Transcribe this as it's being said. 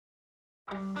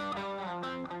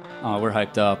We're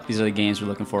hyped up. These are the games we're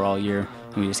looking for all year,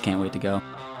 and we just can't wait to go.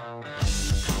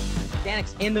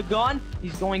 Stanik's in the gun.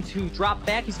 He's going to drop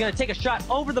back. He's going to take a shot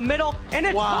over the middle, and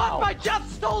it's caught by Jeff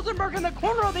Stolzenberg in the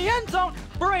corner of the end zone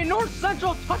for a North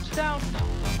Central touchdown.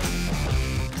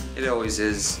 It always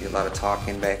is a lot of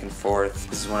talking back and forth.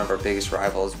 This is one of our biggest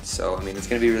rivals, so I mean it's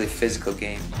going to be a really physical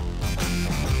game.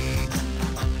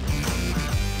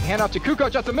 Hand off to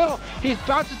Kukoc at the middle. He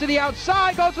bounces to the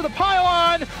outside, goes to the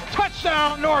pylon.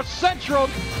 Touchdown, North Central.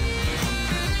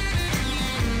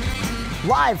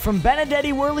 Live from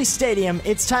Benedetti Worley Stadium,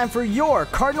 it's time for your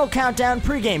Cardinal Countdown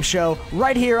pregame show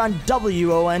right here on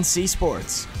WONC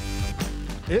Sports.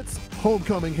 It's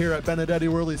homecoming here at Benedetti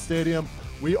Worley Stadium.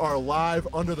 We are live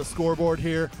under the scoreboard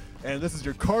here, and this is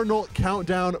your Cardinal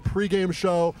Countdown pregame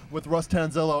show with Russ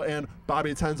Tanzillo and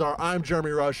Bobby Tenzar. I'm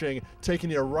Jeremy Rushing, taking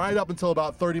you right up until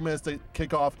about 30 minutes to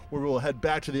kick off, where we will head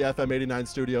back to the FM 89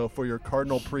 studio for your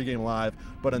Cardinal pregame live.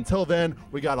 But until then,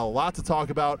 we got a lot to talk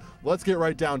about. Let's get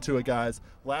right down to it, guys.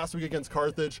 Last week against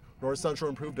Carthage, North Central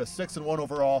improved to 6-1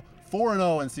 overall,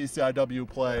 4-0 in CCIW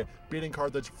play, beating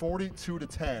Carthage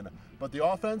 42-10. But the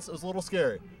offense was a little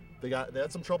scary. They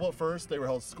had some trouble at first. They were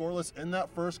held scoreless in that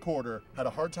first quarter, had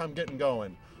a hard time getting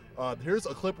going. Here's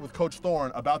a clip with Coach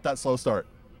Thorne about that slow start.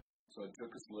 So it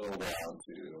took us a little while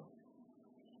to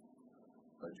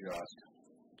adjust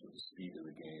to the speed of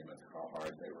the game and how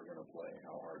hard they were going to play,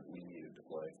 how hard we needed to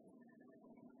play.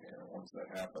 And once that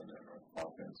happened, then our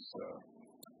offense,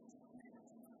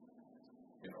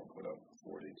 put up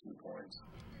 42 points.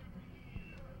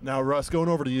 Now, Russ, going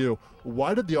over to you,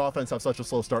 why did the offense have such a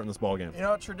slow start in this ballgame? You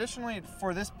know, traditionally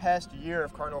for this past year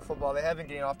of Cardinal football, they have been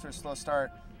getting off to a slow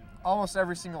start almost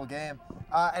every single game.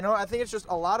 I think it's just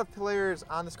a lot of players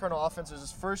on this Cardinal offense is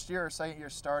his first year or second year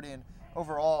starting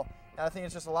overall, and I think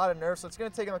it's just a lot of nerves. So it's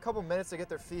going to take them a couple minutes to get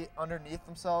their feet underneath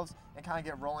themselves and kind of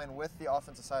get rolling with the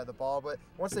offensive side of the ball. But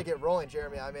once they get rolling,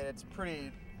 Jeremy, I mean, it's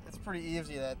pretty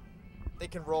easy that they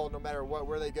can roll no matter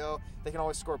where they go. They can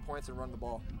always score points and run the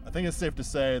ball. I think it's safe to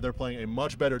say they're playing a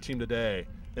much better team today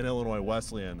in Illinois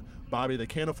Wesleyan. Bobby, they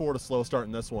can't afford a slow start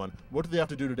in this one. What do they have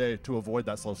to do today to avoid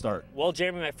that slow start? Well,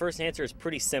 Jeremy, my first answer is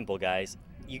pretty simple, guys.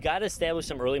 You got to establish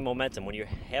some early momentum. When you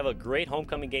have a great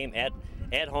homecoming game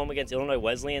at home against Illinois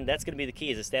Wesleyan, that's going to be the key,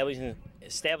 is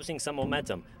establishing some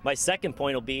momentum. My second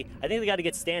point will be, I think they got to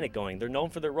get Stanik going. They're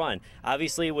known for their run.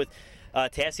 Obviously, with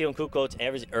Tassio and Kukoc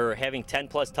having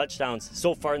 10-plus touchdowns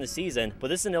so far in the season, but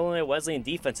this is an Illinois Wesleyan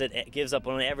defense that gives up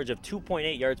on an average of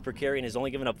 2.8 yards per carry and has only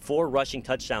given up 4 rushing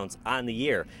touchdowns on the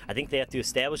year. I think they have to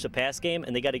establish a pass game,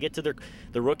 and they got to get to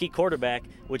the rookie quarterback,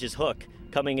 which is Hook,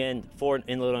 coming in for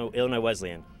Illinois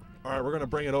Wesleyan. All right, we're going to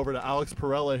bring it over to Alex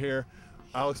Perella here.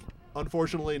 Alex,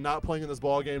 unfortunately, not playing in this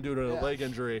ball game due to a leg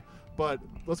injury. But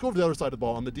let's go over to the other side of the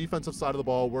ball, on the defensive side of the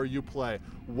ball where you play.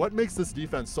 What makes this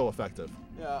defense so effective?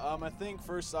 Yeah, I think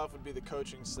first off would be the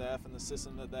coaching staff and the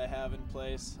system that they have in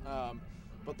place.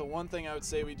 But the one thing I would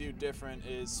say we do different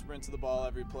is sprint to the ball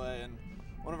every play. And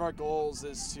one of our goals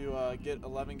is to get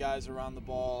 11 guys around the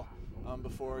ball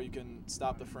before you can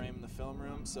stop the frame in the film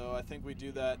room. So I think we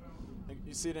do that.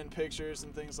 You see it in pictures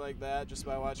and things like that just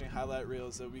by watching highlight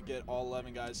reels that we get all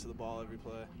 11 guys to the ball every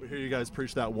play. We hear you guys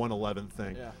preach that 1-11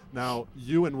 thing. Yeah. Now,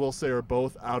 you and Will Say are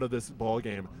both out of this ball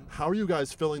game. How are you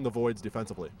guys filling the voids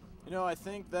defensively? You know, I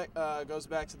think that goes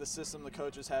back to the system the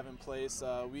coaches have in place.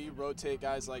 We rotate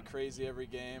guys like crazy every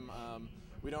game.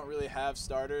 We don't really have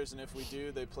starters, and if we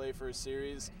do, they play for a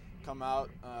series, come out,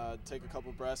 take a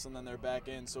couple breaths, and then they're back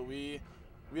in. So we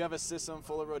have a system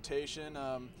full of rotation.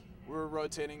 We're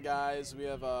rotating guys. We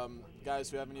have guys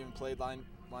who haven't even played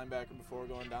linebacker before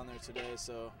going down there today,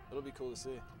 so it'll be cool to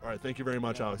see. All right, thank you very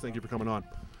much, Alex. Thank you for coming on.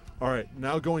 All right,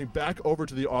 now going back over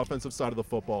to the offensive side of the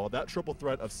football, that triple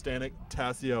threat of Stanik,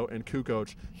 Tassio, and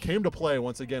Kukoc came to play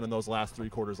once again in those last 3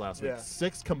 quarters last week.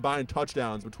 6 combined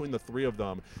touchdowns between the 3 of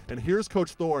them. And here's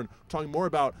Coach Thorne talking more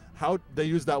about how they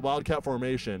use that Wildcat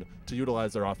formation to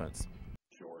utilize their offense.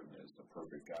 Jordan is the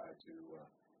perfect guy to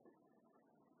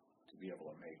be able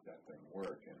to make that thing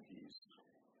work, and he's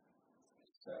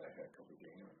had a heck of a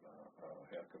game,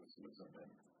 a heck of a season in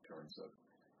terms of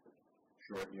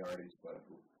short yardage, but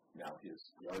now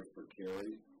his yards per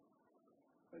carry,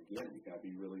 again, you got to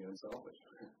be really unselfish.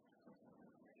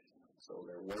 So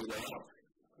they're way down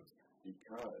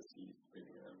because we've been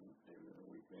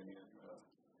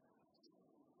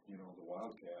in the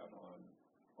Wildcat on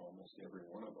almost every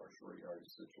one of our short yardage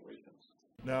situations.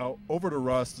 Now, over to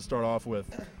Russ to start off with.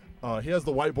 He has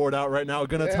the whiteboard out right now,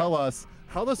 going to tell us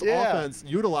how this offense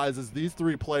utilizes these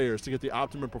 3 players to get the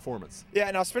optimum performance.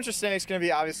 Yeah, now Spencer Stanik's going to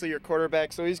be obviously your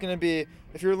quarterback, so he's going to be,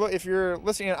 if you're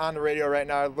listening on the radio right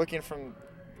now, looking from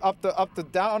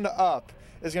down to up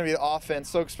is going to be the offense.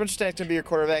 So Spencer Stank's going to be your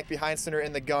quarterback behind center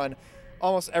in the gun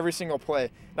almost every single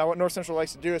play. Now what North Central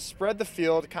likes to do is spread the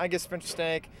field, kind of give Spencer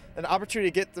Stank an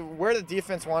opportunity to get where the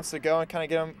defense wants to go and kind of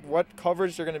get them what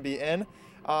coverage they're going to be in.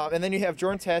 And then you have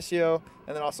Jordan Tassio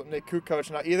and then also Nick Kukoc.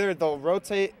 Now either they'll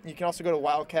rotate, you can also go to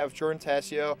Wildcat with Jordan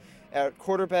Tassio at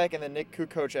quarterback and then Nick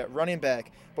Kukoc at running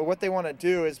back. But what they want to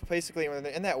do is basically when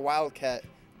they're in that Wildcat,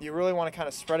 you really want to kind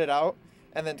of spread it out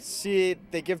and then see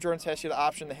they give Jordan Tassio the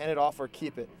option to hand it off or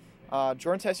keep it.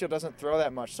 Jordan Tassio doesn't throw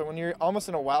that much. So when you're almost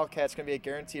in a Wildcat, it's going to be a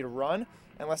guaranteed run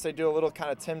unless they do a little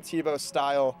kind of Tim Tebow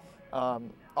style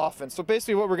offense. So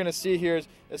basically what we're going to see here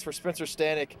is for Spencer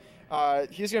Stanek,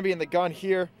 he's going to be in the gun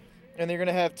here, and they're going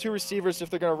to have two receivers. If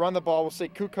they're going to run the ball, we'll say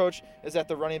Kukoc is at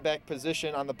the running back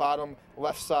position on the bottom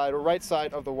left side or right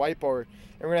side of the whiteboard.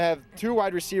 And we're going to have two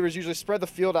wide receivers usually spread the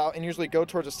field out and usually go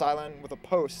towards the sideline with a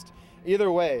post. Either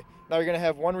way, now you're going to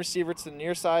have one receiver to the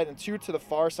near side and two to the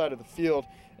far side of the field.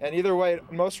 And either way,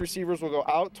 most receivers will go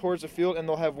out towards the field, and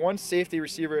they'll have one safety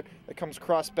receiver that comes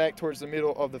across back towards the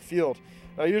middle of the field.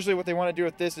 Now, usually what they want to do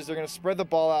with this is they're going to spread the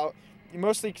ball out. You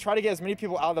mostly try to get as many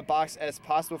people out of the box as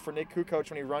possible for Nick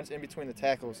Kukoc when he runs in between the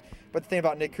tackles. But the thing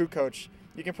about Nick Kukoc,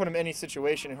 you can put him in any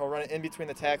situation, and he'll run it in between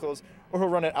the tackles or he'll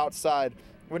run it outside.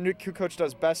 What Nick Kukoc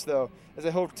does best, though, is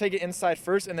that he'll take it inside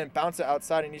first and then bounce it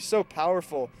outside, and he's so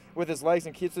powerful with his legs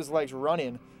and keeps his legs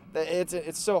running that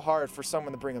it's so hard for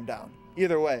someone to bring him down.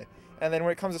 Either way. And then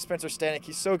when it comes to Spencer Stanek,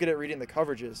 he's so good at reading the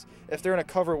coverages. If they're in a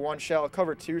cover 1 shell, a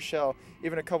cover 2 shell,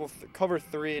 even a cover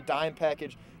 3, dime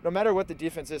package, no matter what the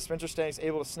defense is, Spencer Stanek's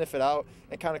able to sniff it out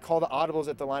and kind of call the audibles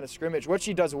at the line of scrimmage, which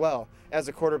he does well as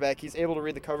a quarterback. He's able to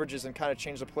read the coverages and kind of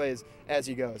change the plays as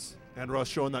he goes. And Russ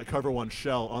showing that cover 1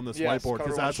 shell on this whiteboard,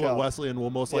 because that's what Wesleyan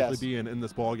will most likely be in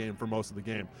this ball game for most of the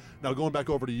game. Now going back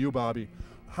over to you, Bobby,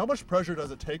 how much pressure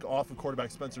does it take off of quarterback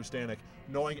Spencer Stanek,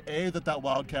 knowing A, that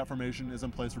Wildcat formation is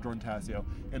in place for Jordan Tassio,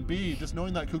 and B, just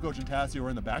knowing that Kukoc and Tassio are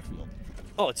in the backfield?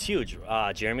 Oh, it's huge,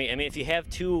 Jeremy. I mean, if you have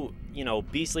two,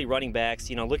 beastly running backs,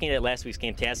 looking at last week's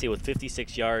game, Tassio with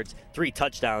 56 yards, 3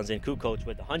 touchdowns, and Kukoc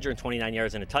with 129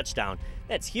 yards and a touchdown,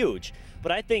 that's huge.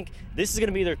 But I think this is going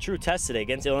to be their true test today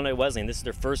against Illinois Wesleyan. This is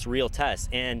their first real test.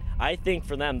 And I think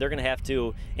for them, they're going to have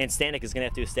to, and Stanek is going to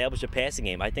have to establish a passing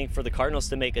game. I think for the Cardinals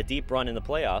to make a deep run in the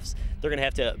playoffs, they're going to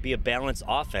have to be a balanced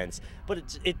offense.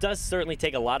 But it does certainly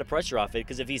take a lot of pressure off it,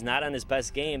 because if he's not on his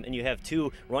best game and you have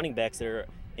two running backs that are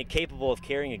incapable of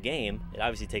carrying a game, it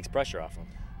obviously takes pressure off him.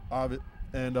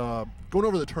 And going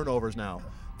over the turnovers now,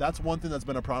 that's one thing that's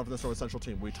been a problem for this North Central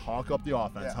team. We talk up the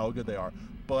offense, how good they are,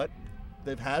 but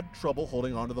they've had trouble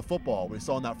holding on to the football. We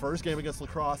saw in that first game against La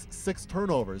Crosse, 6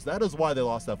 turnovers. That is why they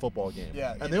lost that football game.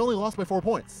 And they only lost by 4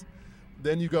 points.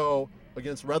 Then you go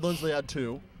against Redlands, they had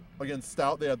 2. Against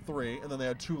Stout, they had 3, and then they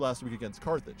had 2 last week against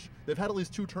Carthage. They've had at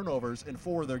least 2 turnovers in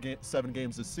 4 of their 7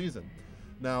 games this season.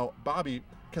 Now, Bobby,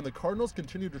 can the Cardinals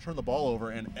continue to turn the ball over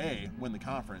and A, win the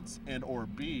conference, and or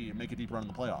B, make a deep run in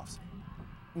the playoffs?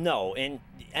 No, and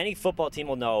any football team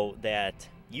will know that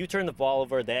you turn the ball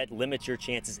over, that limits your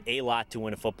chances a lot to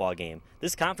win a football game.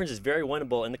 This conference is very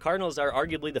winnable, and the Cardinals are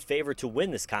arguably the favorite to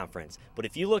win this conference. But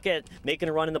if you look at making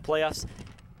a run in the playoffs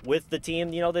with the team,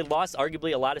 they lost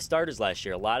arguably a lot of starters last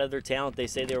year. A lot of their talent, they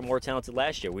say they were more talented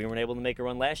last year. We weren't able to make a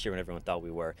run last year when everyone thought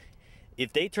we were.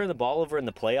 If they turn the ball over in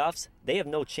the playoffs, they have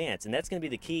no chance, and that's going to be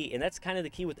the key, and that's kind of the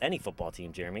key with any football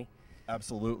team, Jeremy.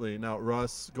 Absolutely. Now,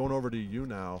 Russ, going over to you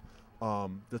now,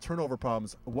 the turnover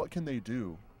problems, what can they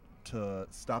do to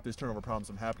stop these turnover problems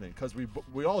from happening? Because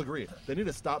we all agree they need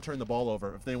to stop turning the ball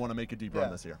over if they want to make a deep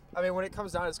run this year. I mean, when it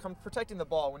comes down, it's protecting the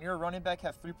ball. When you're a running back,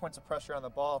 have 3 points of pressure on the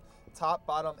ball, top,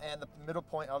 bottom, and the middle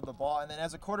point of the ball. And then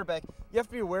as a quarterback, you have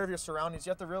to be aware of your surroundings.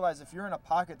 You have to realize if you're in a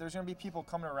pocket, there's going to be people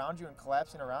coming around you and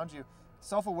collapsing around you.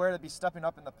 Self-aware to be stepping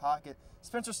up in the pocket.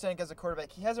 Spencer Stank as a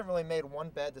quarterback, he hasn't really made one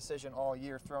bad decision all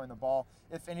year throwing the ball.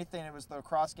 If anything, it was the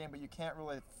lacrosse game, but you can't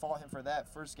really fault him for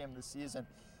that first game of the season.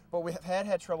 But we have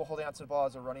had trouble holding on to the ball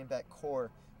as a running back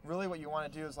core. Really what you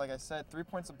want to do is, like I said, 3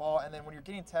 points of ball, and then when you're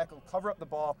getting tackled, cover up the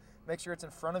ball, make sure it's in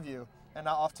front of you and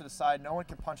not off to the side. No one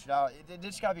can punch it out. It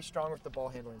just got to be strong with the ball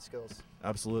handling skills.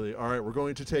 Absolutely. All right, we're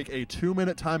going to take a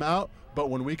 2-minute timeout, but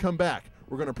when we come back,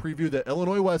 we're going to preview the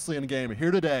Illinois Wesleyan game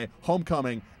here today,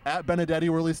 homecoming at Benedetti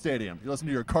Worley Stadium. You listen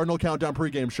to your Cardinal Countdown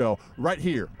pregame show right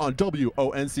here on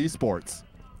WONC Sports.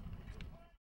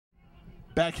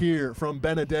 Back here from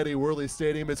Benedetti Worley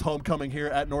Stadium, it's homecoming here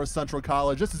at North Central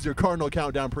College. This is your Cardinal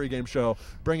Countdown pregame show,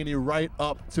 bringing you right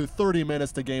up to 30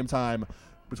 minutes to game time.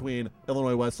 between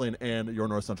Illinois Wesleyan and your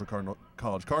North Central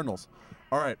College Cardinals.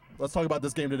 All right, let's talk about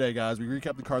this game today, guys. We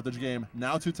recap the Carthage game.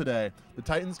 Now to today. The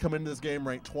Titans come into this game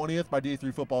ranked 20th by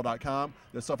D3Football.com.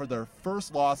 They suffered their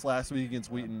first loss last week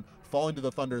against Wheaton, falling to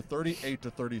the Thunder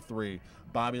 38-33.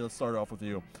 Bobby, let's start off with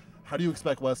you. How do you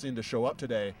expect Wesleyan to show up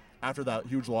today after that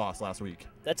huge loss last week?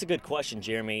 That's a good question,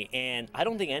 Jeremy, and I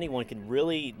don't think anyone can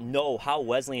really know how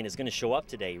Wesleyan is going to show up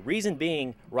today. Reason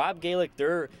being, Rob Galick,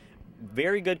 their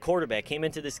very good quarterback, came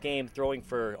into this game throwing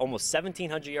for almost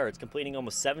 1,700 yards, completing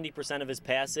almost 70% of his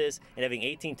passes, and having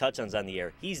 18 touchdowns on the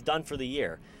year. He's done for the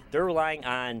year. They're relying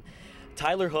on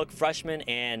Tyler Hook, freshman,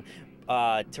 and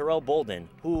Terrell Bolden,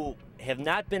 who have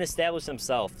not been established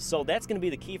themselves. So that's going to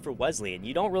be the key for Wesleyan.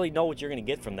 You don't really know what you're going to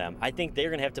get from them. I think they're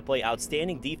going to have to play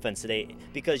outstanding defense today,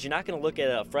 because you're not going to look at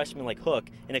a freshman like Hook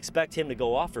and expect him to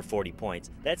go off for 40 points.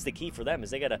 That's the key for them,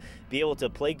 is they got to be able to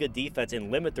play good defense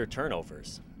and limit their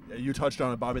turnovers. You touched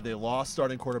on it, Bobby. They lost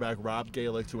starting quarterback Rob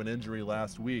Galick to an injury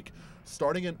last week.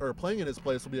 Playing in his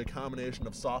place will be a combination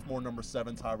of sophomore number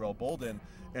 7 Tyrell Bolden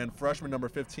and freshman number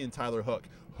 15 Tyler Hook.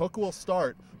 Hook will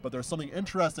start, but there's something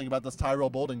interesting about this Tyrell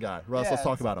Bolden guy. Russ, let's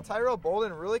talk about him. Tyrell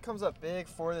Bolden really comes up big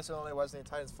for this Illinois Wesleyan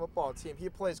Titans football team. He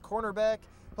plays cornerback.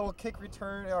 He'll kick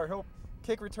return,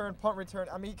 punt return.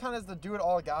 I mean, he kind of is the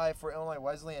do-it-all guy for Illinois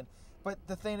Wesleyan. But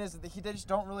the thing is that they just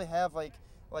don't really have like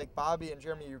Bobby and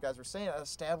Jeremy, you guys were saying, an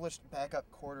established backup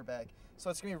quarterback. So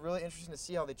it's going to be really interesting to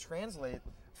see how they translate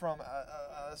from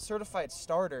a certified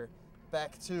starter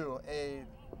back to a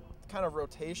kind of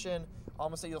rotation,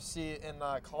 almost that you'll see in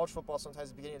college football sometimes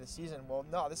at the beginning of the season. Well,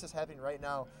 no, this is happening right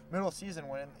now, middle of season,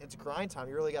 when it's grind time.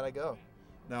 You really got to go.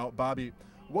 Now, Bobby,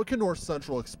 what can North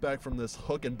Central expect from this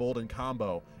Hook and Bolden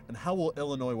combo, and how will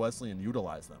Illinois Wesleyan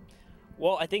utilize them?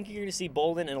 Well, I think you're going to see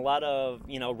Bolden in a lot of,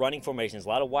 running formations, a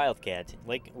lot of wildcat.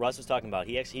 Like Russ was talking about,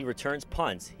 he returns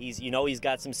punts. He's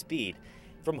got some speed.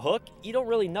 From Hook, you don't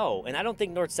really know, and I don't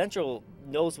think North Central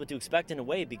knows what to expect in a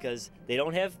way, because they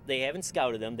haven't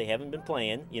scouted them, they haven't been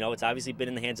playing. It's obviously been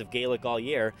in the hands of Galick all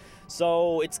year,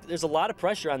 so there's a lot of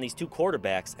pressure on these two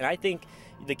quarterbacks, and I think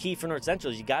the key for North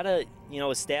Central is you got to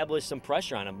establish some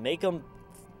pressure on them, make them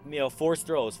force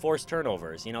throws, force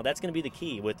turnovers. That's going to be the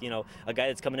key with a guy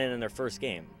that's coming in their first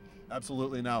game.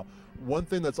 Absolutely. Now, one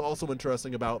thing that's also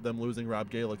interesting about them losing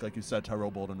Rob Galick, like you said, Tyrell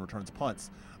Bolden returns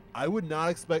punts. I would not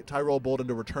expect Tyrell Bolden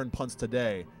to return punts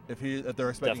today if they're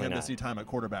expecting him to see time at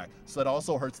quarterback. So that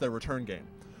also hurts their return game.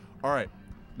 All right.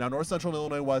 Now, North Central and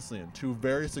Illinois Wesleyan, two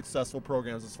very successful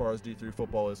programs as far as D3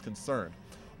 football is concerned.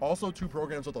 Also, two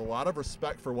programs with a lot of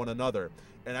respect for one another.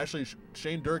 And actually,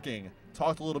 Shane Durking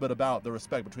talked a little bit about the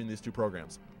respect between these two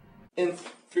programs. In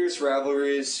fierce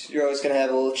rivalries, you're always going to have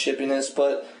a little chippiness,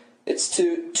 but it's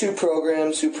two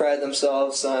programs who pride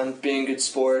themselves on being good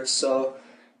sports, so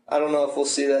I don't know if we'll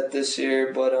see that this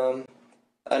year, but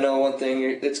I know one thing,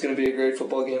 it's going to be a great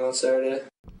football game on Saturday.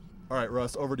 All right,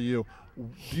 Russ, over to you.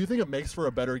 Do you think it makes for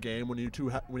a better game when you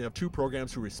have two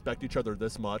programs who respect each other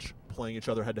this much, playing each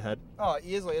other head-to-head? Oh,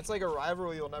 easily. It's like a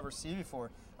rivalry you'll never see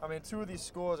before. I mean, two of these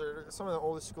schools are some of the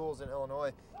oldest schools in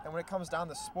Illinois, and when it comes down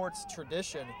to sports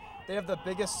tradition, they have the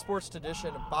biggest sports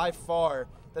tradition by far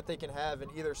that they can have in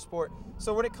either sport.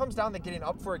 So when it comes down to getting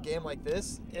up for a game like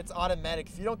this, it's automatic.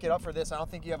 If you don't get up for this, I don't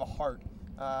think you have a heart.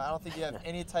 I don't think you have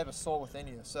any type of soul within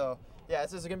you. So, yeah,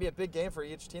 this is going to be a big game for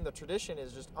each team. The tradition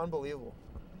is just unbelievable.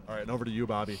 All right, and over to you,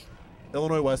 Bobby.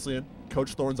 Illinois Wesleyan,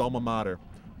 Coach Thorne's alma mater.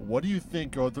 What do you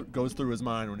think goes through his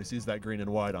mind when he sees that green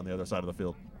and white on the other side of the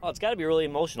field? Well, it's got to be really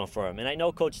emotional for him. And I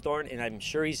know Coach Thorne, and I'm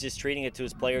sure he's just treating it to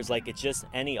his players like it's just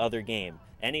any other game,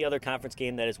 any other conference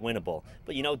game that is winnable.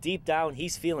 But, deep down,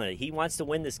 he's feeling it. He wants to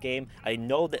win this game. I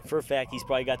know that for a fact he's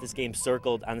probably got this game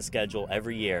circled on the schedule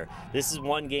every year. This is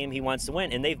one game he wants to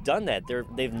win, and they've done that.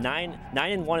 They've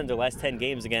 9-1 in their last 10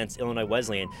 games against Illinois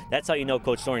Wesleyan. That's how you know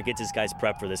Coach Thorne gets his guys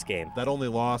prepped for this game. That only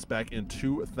lost back in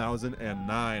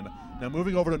 2009. Now,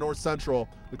 moving over to North Central,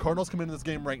 the Cardinals come into this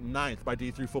game ranked 9th by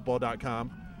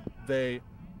D3Football.com. They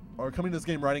are coming to this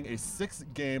game riding a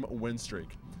 6-game win streak.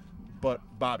 But,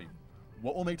 Bobby,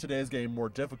 what will make today's game more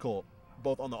difficult,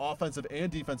 both on the offensive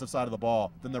and defensive side of the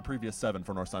ball, than their previous 7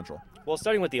 for North Central? Well,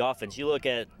 starting with the offense, you look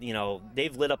at,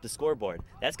 they've lit up the scoreboard.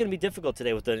 That's going to be difficult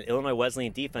today with the Illinois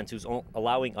Wesleyan defense, who's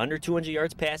allowing under 200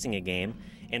 yards passing a game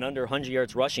and under 100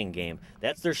 yards rushing a game.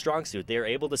 That's their strong suit. They're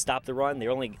able to stop the run.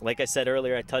 They're only, like I said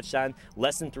earlier, I touched on,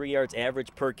 less than 3 yards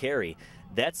average per carry.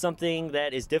 That's something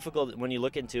that is difficult when you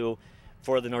look into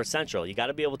for the North Central. You got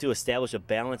to be able to establish a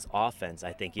balanced offense,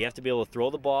 I think. You have to be able to throw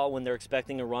the ball when they're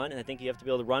expecting a run, and I think you have to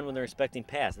be able to run when they're expecting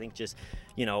pass. I think just,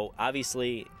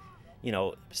 obviously,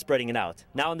 spreading it out.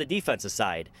 Now on the defensive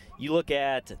side, you look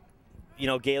at,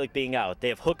 Galick being out. They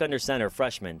have Hook under center,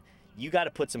 freshman. you got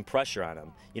to put some pressure on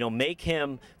him. Make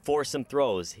him force some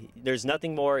throws. There's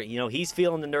nothing more. He's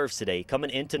feeling the nerves today. Coming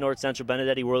into North Central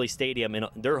Benedetti Worley Stadium in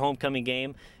their homecoming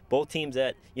game, both teams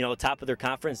at top of their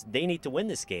conference, they need to win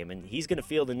this game, and he's going to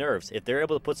feel the nerves. If they're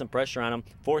able to put some pressure on him,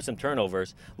 force some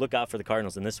turnovers, look out for the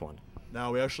Cardinals in this one.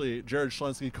 Now, Jared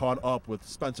Schlensky caught up with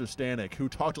Spencer Stanek, who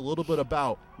talked a little bit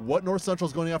about what North Central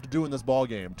is going to have to do in this ball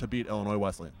game to beat Illinois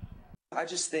Wesleyan. I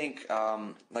just think,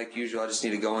 like usual, I just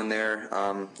need to go in there,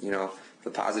 with a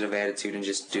positive attitude and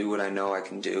just do what I know I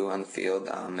can do on the field.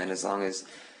 And as long as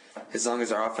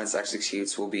our offense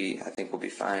executes, I think we'll be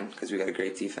fine because we got a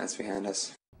great defense behind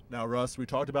us. Now, Russ, we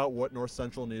talked about what North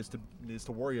Central needs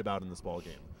to worry about in this ball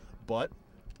game, but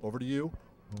over to you.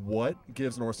 What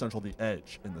gives North Central the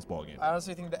edge in this ball game? I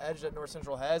honestly think the edge that North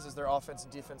Central has is their offense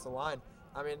and defensive line.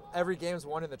 I mean, every game's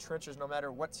won in the trenches no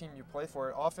matter what team you play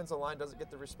for. Offensive line doesn't get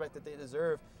the respect that they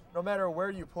deserve no matter where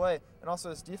you play. And also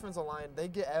this defensive line, they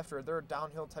get after it. They're a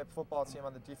downhill type football team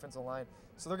on the defensive line.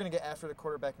 So they're going to get after the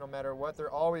quarterback no matter what.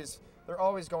 They're always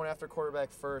going after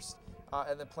quarterback first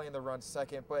and then playing the run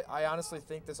second. But I honestly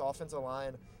think this offensive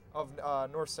line of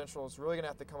North Central is really going to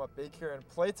have to come up big here and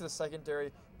play to the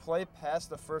secondary, play past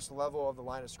the first level of the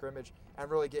line of scrimmage, and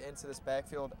really get into this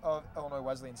backfield of Illinois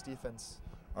Wesleyan's defense.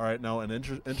 All right, now an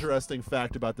interesting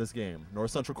fact about this game.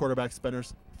 North Central quarterback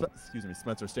Spencer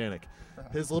Stanek,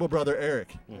 his little brother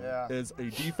Eric is a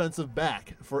defensive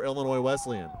back for Illinois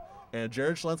Wesleyan. And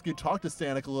Jared Schlensky talked to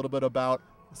Stanek a little bit about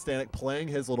Stanek playing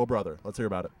his little brother. Let's hear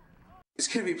about it. It's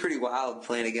going to be pretty wild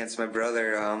playing against my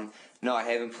brother. No, I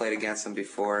haven't played against him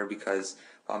before because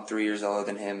I'm 3 years older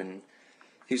than him, and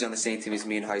he was on the same team as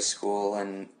me in high school.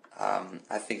 And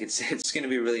I think it's going to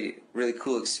be a really, really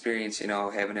cool experience,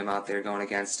 having him out there going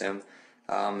against him.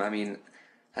 I mean,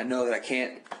 I know that I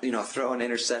can't, throw an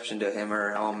interception to him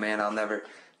or, oh man, I'll never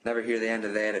hear the end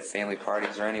of that at family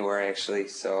parties or anywhere actually.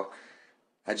 So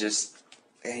I just,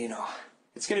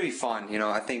 it's going to be fun.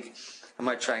 I think I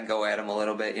might try and go at him a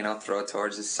little bit, throw it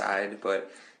towards his side,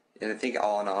 but I think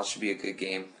all in all it should be a good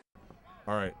game.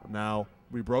 All right, now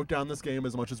we broke down this game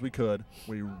as much as we could.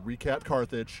 We recapped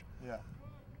Carthage. Yeah.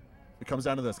 It comes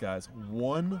down to this, guys.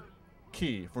 One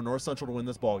key for North Central to win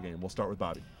this ball game. We'll start with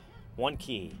Bobby. One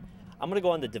key. I'm going to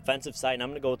go on the defensive side, and I'm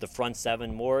going to go with the front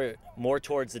seven, more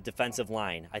towards the defensive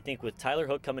line. I think with Tyler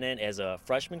Hook coming in as a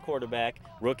freshman quarterback,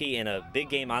 rookie, in a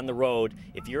big game on the road,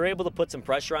 if you're able to put some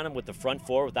pressure on him with the front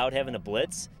four without having a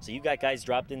blitz, so you got guys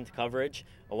dropped into coverage,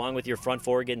 along with your front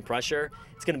four getting pressure,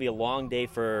 it's going to be a long day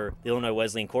for the Illinois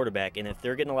Wesleyan quarterback. And if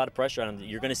they're getting a lot of pressure on him,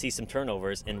 you're going to see some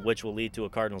turnovers, and which will lead to a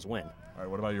Cardinals win. All right,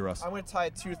 what about you, Russ? I'm going to tie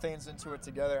two things into it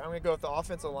together. I'm going to go with the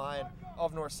offensive line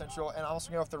of North Central, and I'm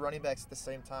also going to go with the running backs at the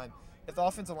same time. If the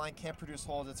offensive line can't produce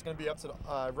holes, it's going to be up to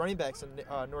the running backs in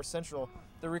North Central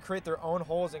to recreate their own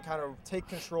holes and kind of take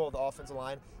control of the offensive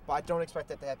line. But I don't expect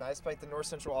that to happen. I expect the North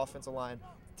Central offensive line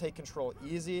to take control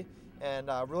easy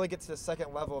and really get to the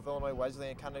second level of Illinois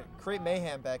Wesleyan and kind of create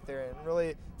mayhem back there and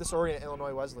really disorient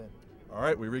Illinois Wesleyan. All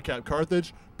right, we recapped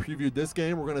Carthage, previewed this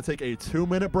game. We're going to take a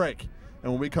 2-minute break.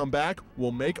 And when we come back,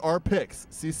 we'll make our picks,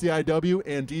 CCIW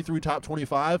and D3 Top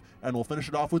 25, and we'll finish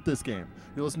it off with this game.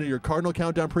 You're listening to your Cardinal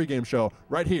Countdown pregame show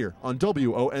right here on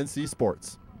WONC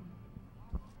Sports.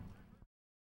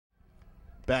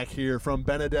 Back here from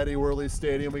Benedetti Worley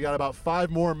Stadium, we got about 5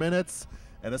 more minutes.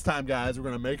 And this time, guys, we're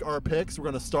going to make our picks. We're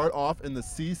going to start off in the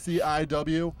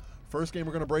CCIW. First game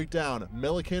we're going to break down,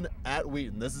 Milliken at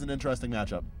Wheaton. This is an interesting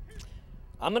matchup.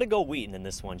 I'm going to go Wheaton in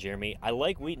this one, Jeremy. I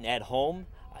like Wheaton at home.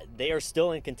 They are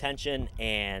still in contention,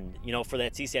 and for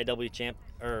that CCIW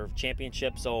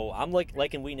championship. So I'm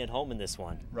liking Wheaton at home in this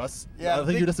one. Russ, yeah, I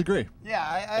think you disagree.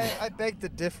 Yeah, I beg to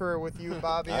differ with you,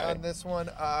 Bobby, on this one.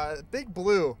 Big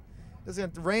Blue is going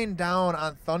to rain down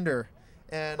on Thunder,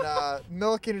 and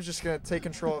Milliken is just going to take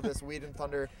control of this Wheaton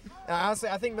Thunder. And honestly,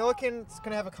 I think Milliken's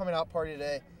going to have a coming out party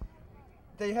today.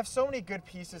 They have so many good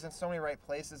pieces in so many right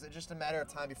places. It's just a matter of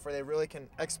time before they really can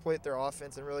exploit their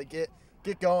offense and really get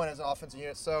going as an offensive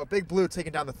unit. So Big Blue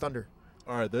taking down the Thunder.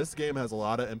 All right, this game has a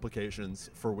lot of implications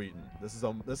for Wheaton. This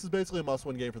is basically a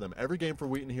must-win game for them. Every game for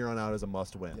Wheaton here on out is a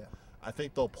must-win. Yeah. I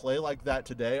think they'll play like that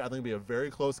today. I think it'll be a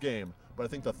very close game, but I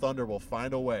think the Thunder will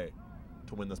find a way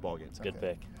to win this ball game. It's a good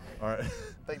pick. All right.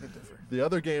 Beg to differ. The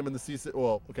other game in the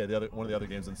one of the other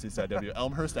games in CCIW,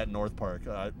 Elmhurst at North Park.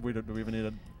 Do we even need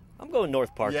a? I'm going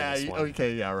North Park in this one.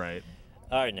 Okay, yeah, right.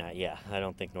 All right, I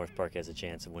don't think North Park has a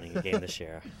chance of winning a game this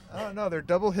year. I don't know. Their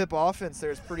double hip offense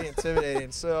there is pretty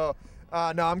intimidating. So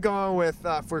No, I'm going with,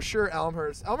 for sure,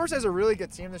 Elmhurst. Elmhurst has a really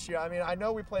good team this year. I mean, I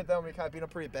know we played them. We kind of beat them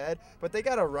pretty bad. But they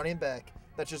got a running back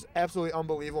that's just absolutely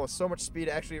unbelievable with so much speed.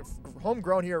 Actually,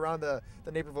 homegrown here around the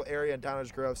Naperville area and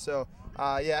Downers Grove. So,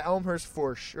 yeah, Elmhurst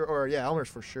for sure.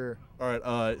 Elmhurst for sure. All right,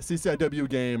 CCIW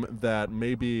game that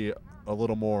may be a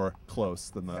little more close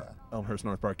than the Elmhurst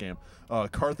North Park game.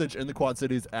 Carthage in the Quad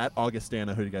Cities at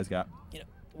Augustana. Who do you guys got?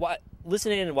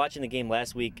 Listening and watching the game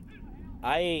last week,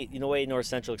 the way North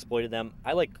Central exploited them,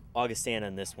 I like Augustana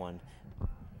in this one.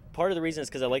 Part of the reason is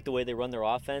because I like the way they run their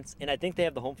offense, and I think they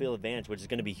have the home field advantage, which is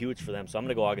going to be huge for them. So I'm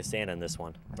going to go Augustana in this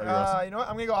one. You know what?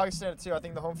 I'm going to go Augustana too. I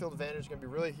think the home field advantage is going to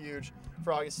be really huge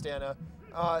for Augustana.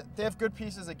 They have good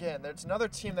pieces again. There's another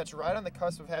team that's right on the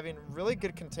cusp of having really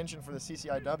good contention for the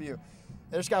CCIW.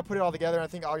 They just got to put it all together, and I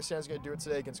think Augustana's going to do it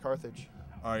today against Carthage.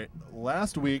 All right,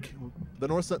 last week,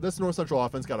 this North Central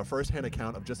offense got a first-hand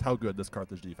account of just how good this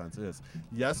Carthage defense is.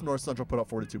 Yes, North Central put up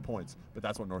 42 points, but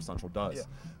that's what North Central does. Yeah.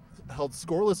 Held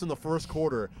scoreless in the first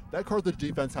quarter. That Carthage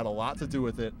defense had a lot to do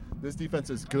with it. This defense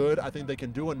is good. I think they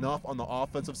can do enough on the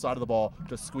offensive side of the ball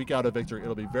to squeak out a victory.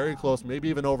 It'll be very close, maybe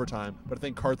even overtime, but I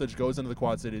think Carthage goes into the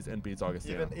Quad Cities and beats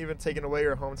Augustana. Even taking away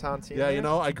your hometown team? Yeah, you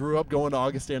know, I grew up going to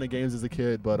Augustana games as a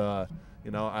kid, but you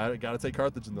know, I got to take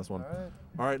Carthage in this one.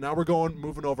 All right, now we're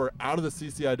moving over out of the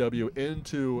CCIW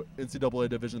into NCAA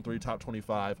Division III Top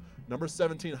 25. Number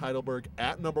 17, Heidelberg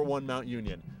at number 1, Mount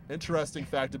Union. Interesting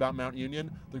fact about Mount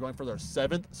Union, they're going for their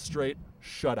 7th straight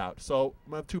shutout. So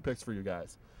I'm going to have 2 picks for you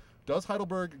guys. Does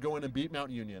Heidelberg go in and beat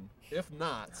Mount Union? If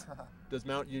not, does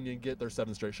Mount Union get their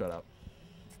 7th straight shutout?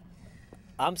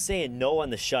 I'm saying no on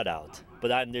the shutout,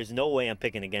 but there's no way I'm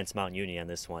picking against Mount Union on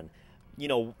this one. You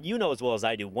know as well as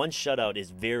I do, 1 shutout is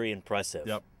very impressive.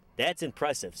 Yep. That's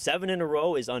impressive. 7 in a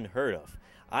row is unheard of.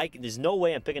 There's no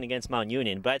way I'm picking against Mount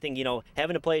Union, but I think,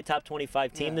 having to play a top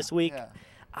 25 team this week,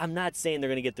 I'm not saying they're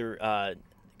going to get their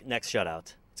next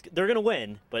shutout. They're going to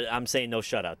win, but I'm saying no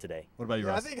shutout today. What about you,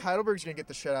 Russ? I think Heidelberg's going to get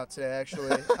the shutout today,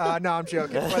 actually. No, I'm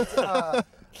joking. But,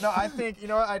 no, I think,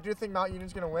 I do think Mount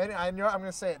Union's going to win. I'm going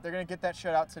to say it. They're going to get that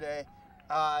shutout today.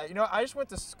 I just went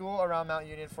to school around Mount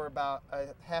Union for about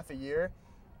half a year,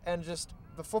 and just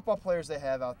the football players they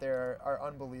have out there are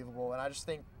unbelievable. And I just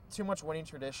think too much winning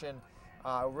tradition,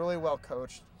 really well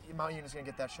coached. Mount Union's going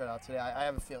to get that shutout today. I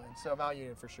have a feeling. So Mount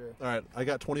Union for sure. All right, I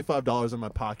got $25 in my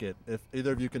pocket. If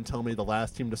either of you can tell me the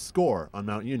last team to score on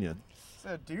Mount Union. It's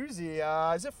a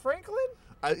doozy. Is it Franklin?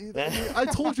 I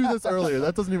told you this earlier.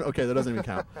 That doesn't even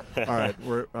count. All right,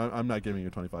 I'm not giving you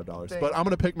 $25, but I'm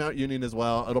going to pick Mount Union as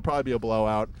well. It'll probably be a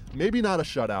blowout, maybe not a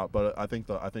shutout, but I think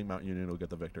Mount Union will get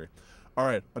the victory. All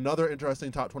right, another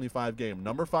interesting top 25 game.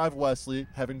 Number 5 Wesley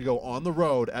having to go on the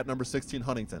road at number 16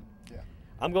 Huntington. Yeah.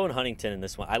 I'm going Huntington in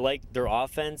this one. I like their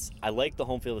offense. I like the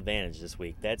home field advantage this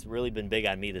week. That's really been big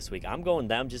on me this week. I'm going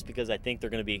them just because I think they're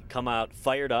going to come out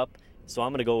fired up. So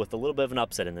I'm going to go with a little bit of an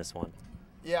upset in this one.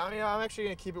 Yeah, I'm actually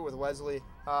going to keep it with Wesley.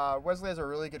 Wesley has a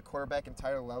really good quarterback in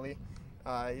Tyler Lely.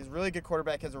 He's a really good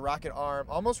quarterback, has a rocket arm.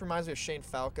 Almost reminds me of Shane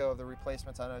Falco of The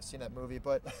Replacements. I don't know if I've seen that movie.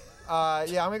 But,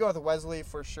 yeah, I'm going to go with Wesley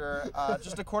for sure.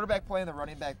 Just a quarterback play and the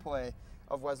running back play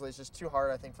of Wesley is just too hard,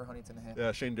 I think, for Huntington to handle.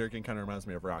 Yeah, Shane Durkin kind of reminds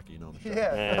me of Rocky, on the show.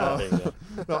 Yeah.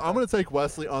 No, I'm going to take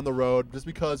Wesley on the road just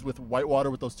because with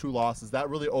Whitewater, with those 2 losses, that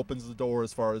really opens the door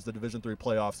as far as the Division III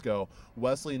playoffs go.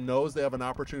 Wesley knows they have an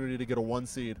opportunity to get a 1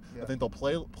 seed. Yeah. I think they'll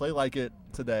play like it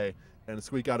today and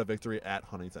squeak out a victory at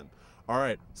Huntington. All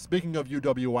right, speaking of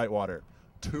UW Whitewater,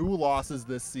 2 losses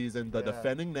this season, the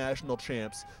defending national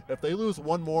champs. If they lose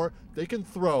 1 more, they can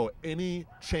throw any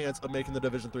chance of making the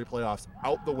Division III playoffs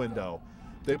out the window.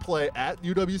 They play at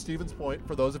UW Stevens Point.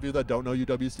 For those of you that don't know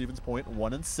UW Stevens Point,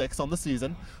 1-6 on the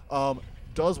season.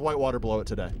 Does Whitewater blow it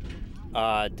today?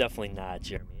 Definitely not,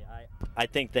 Jeremy. I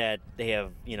think that they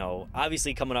have,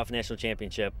 obviously coming off a national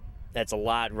championship, that's a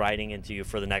lot riding into you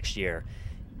for the next year.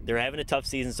 They're having a tough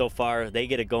season so far. They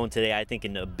get it going today, I think,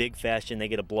 in a big fashion. They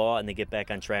get a blowout, and they get back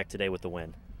on track today with the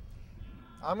win.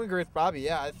 I'm going to agree with Bobby.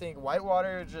 Yeah, I think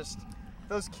Whitewater just –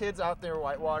 those kids out there in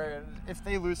Whitewater, if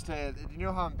they lose today, you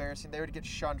know how embarrassing they would get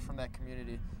shunned from that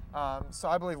community. So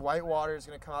I believe Whitewater is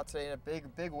going to come out today in a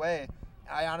big, big way.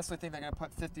 I honestly think they're going to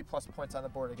put 50-plus points on the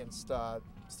board against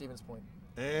Stevens Point.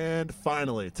 And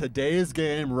finally, today's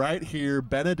game right here,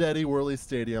 Benedetti Worley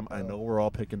Stadium. I know we're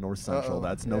all picking North Central.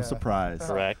 That's no surprise.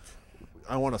 Correct.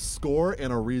 I want a score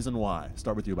and a reason why.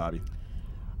 Start with you, Bobby.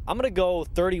 I'm going to go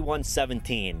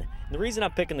 31-17. The reason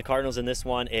I'm picking the Cardinals in this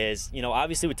one is,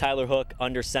 obviously with Tyler Hook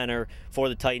under center for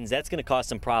the Titans, that's going to cause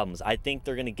some problems. I think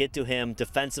they're going to get to him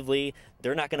defensively.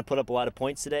 They're not going to put up a lot of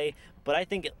points today. But I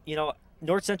think,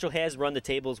 North Central has run the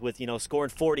tables with, scoring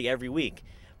 40 every week.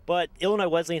 But Illinois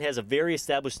Wesleyan has a very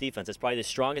established defense. It's probably the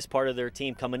strongest part of their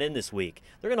team coming in this week.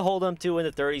 They're going to hold them to in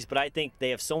the 30s, but I think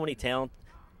they have so many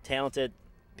talented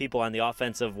people on the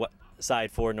offensive side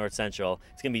for North Central.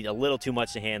 It's going to be a little too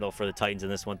much to handle for the Titans in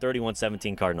this one.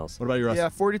 31-17 Cardinals. What about you, Russ? Yeah,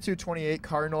 42-28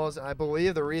 Cardinals. And I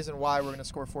believe the reason why we're going to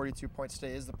score 42 points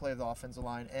today is the play of the offensive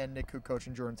line and Nick Kukoc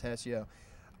and Jordan Tassio.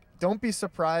 Don't be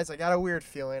surprised. I got a weird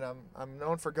feeling. I'm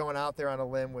known for going out there on a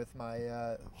limb with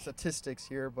my statistics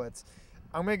here, but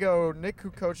I'm going to go Nick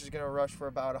Kukoc is going to rush for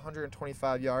about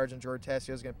 125 yards, and Jordan Tassio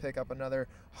is going to pick up another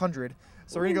 100.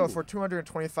 So we're going to go for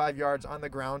 225 yards on the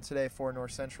ground today for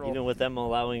North Central. Even with them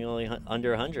allowing only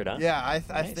under 100, huh? Yeah, I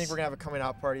think we're going to have a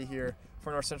coming-out party here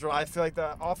for North Central. I feel like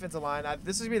the offensive line,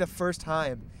 this is going to be the first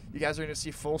time you guys are going to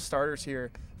see full starters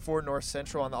here for North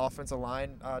Central on the offensive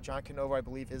line. John Canova, I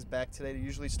believe, is back today,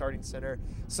 usually starting center.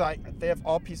 So they have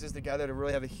all pieces together to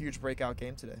really have a huge breakout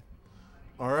game today.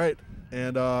 All right,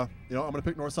 and I'm going to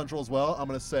pick North Central as well. I'm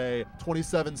going to say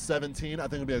 27-17. I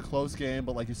think it'll be a close game,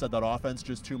 but like you said, that offense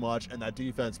just too much, and that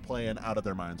defense playing out of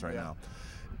their minds right now.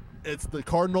 It's the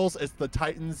Cardinals, it's the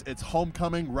Titans, it's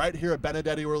homecoming right here at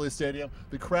Benedetti Wurley Stadium.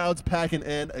 The crowd's packing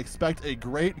in. Expect a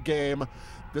great game.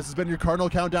 This has been your Cardinal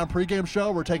Countdown pregame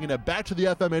show. We're taking it back to the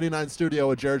FM 89 studio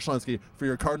with Jared Schlensky for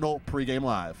your Cardinal pregame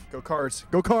live. Go Cards.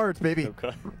 Go Cards, baby.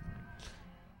 Okay.